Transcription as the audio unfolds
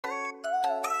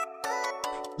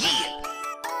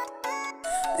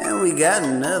And we got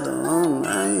another one.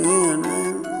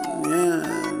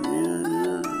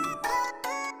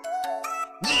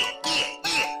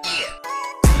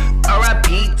 R.I.P.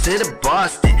 to the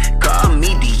Boston. Call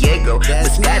me Diego,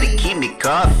 but gotta keep me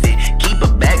coffee. Keep a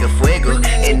bag of fuego,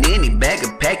 and any bag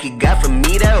of pack you got from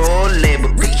me, that whole label.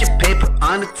 Put your paper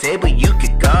on the table, you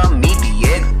could call me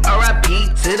Diego. R.I.P.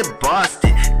 to the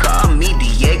Boston. Call me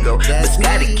Diego, but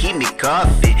gotta keep me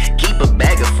coffee. Keep a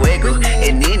bag of fuego,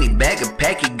 and any bag of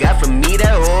pack you got from me,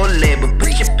 that whole label.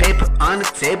 Put your paper on the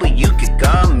table, you could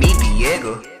call me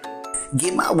Diego.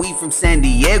 Get my weed from San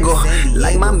Diego,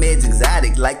 like my meds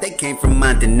exotic, like they came from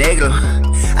Montenegro.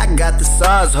 I got the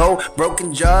sauce, ho,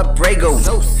 broken jaw, Prego.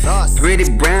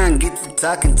 Pretty brown, get to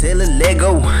talking till a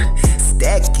Lego.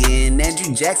 Stacking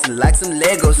Andrew Jackson like some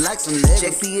Legos.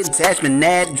 Check the attachment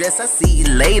address, I see you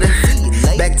later.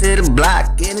 Back to the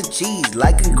block, and the cheese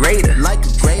like a grater.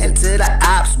 And to the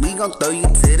ops, we gon' throw you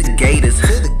to the Gators.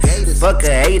 Fuck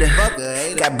a hater,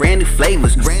 got brand new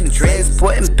flavors.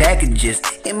 Transporting packages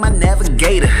in my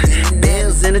Navigator.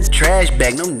 Bills in a trash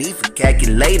bag, no need for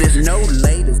calculators.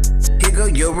 Here go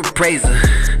your appraiser.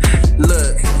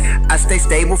 Look, I stay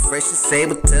stable, fresh and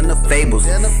sable, tell no fables.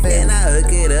 And I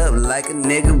hook it up like a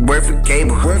nigga worth a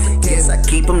cable. Guess I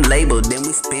keep them labeled, then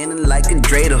we spinning like a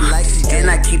dreidel. And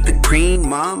I keep the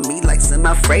cream on me like some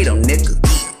Alfredo, nigga.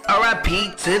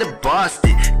 R.I.P. to the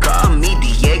Boston. Call me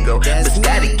Diego, but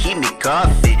gotta keep me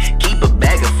coffee. Keep a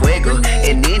bag of fuego,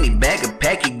 and any bag of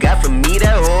pack you got from me,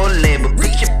 that whole label.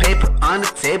 Put your paper on the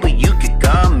table, you could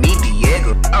call me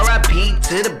Diego. R.I.P.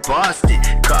 to the Boston.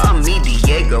 Call me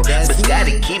Diego, but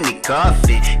gotta keep me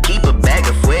coffee. Keep a bag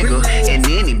of fuego, and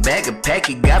any bag of pack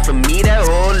you got from me, that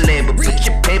whole label. Put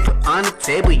your paper on the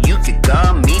table, you could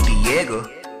call me Diego.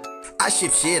 I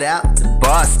ship shit out to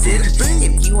Boston.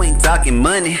 If you ain't talking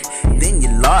money, then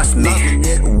you lost me.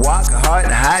 Walk hard,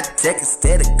 high tech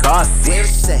instead of coffee.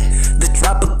 The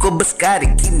tropical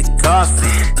biscotti keep me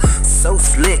coughing. So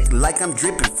slick, like I'm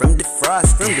dripping from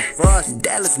defrosting.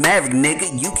 Dallas Maverick,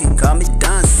 nigga, you can call me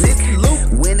Don Sick.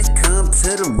 When it comes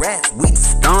to the rats, we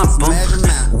just stomp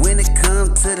them. When it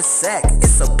comes to the sack,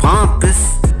 it's so pompous.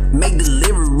 Make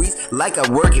deliveries like I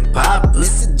work at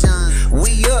Papa's.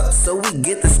 We up, so we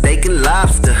get the steak and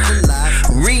lobster.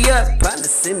 Re-up, partner,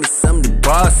 send me some new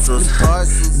parcels.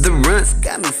 The runs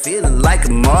got me feeling like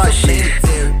a Martian.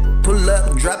 Pull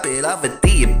up, drop it off at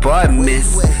the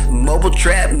apartments. Mobile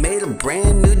trap made a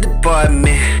brand new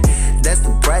department. That's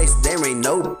the price, there ain't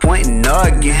no point in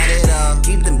arguing.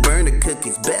 Keep them burner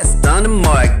cookies, best on the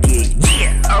market.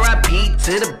 Yeah, R.I.P.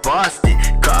 to the Boston.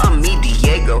 Call me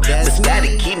Diego, but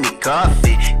gotta keep me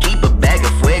coffee. Keep a bag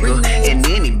of fuego, and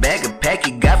any bag of pack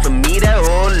you got from me, that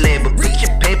whole label. Put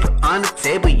your paper on the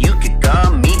table, you could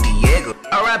call me Diego.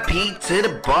 R.I.P. to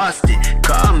the Boston.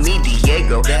 Call me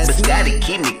Diego, but gotta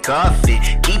keep me coffee.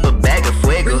 Keep a bag of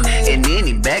fuego, and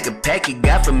any bag of pack you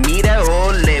got from me, that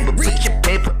whole label. Put your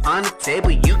paper on the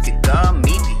table, you could call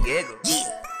me Diego.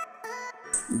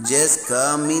 Just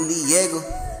call me Diego.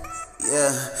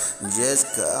 Yeah,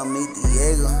 just call me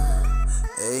Diego.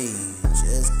 Hey,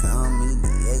 just call me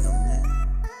Diego, man.